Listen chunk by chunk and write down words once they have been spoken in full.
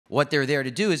What they're there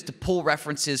to do is to pull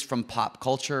references from pop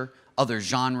culture, other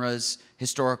genres,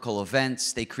 historical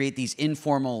events. They create these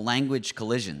informal language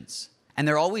collisions. And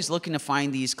they're always looking to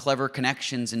find these clever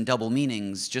connections and double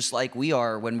meanings, just like we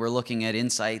are when we're looking at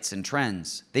insights and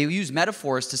trends. They use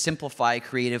metaphors to simplify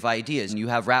creative ideas. And you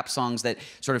have rap songs that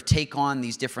sort of take on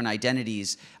these different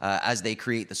identities as they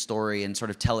create the story and sort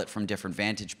of tell it from different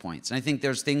vantage points. And I think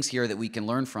there's things here that we can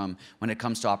learn from when it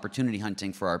comes to opportunity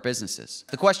hunting for our businesses.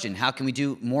 The question, how can we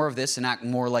do more of this and act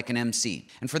more like an MC?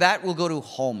 And for that, we'll go to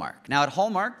Hallmark. Now, at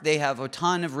Hallmark, they have a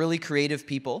ton of really creative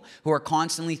people who are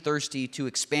constantly thirsty to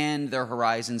expand their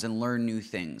horizons and learn new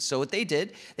things. So what they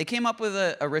did, they came up with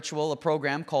a ritual, a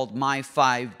program called My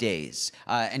 5 Days.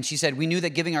 And she said, we knew that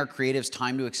giving our creatives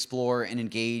time to explore and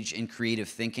engage in creative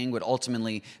thinking would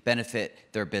ultimately benefit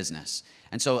their business.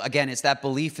 And so again, it's that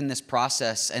belief in this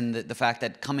process and the fact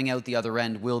that coming out the other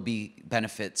end will be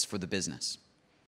benefits for the business.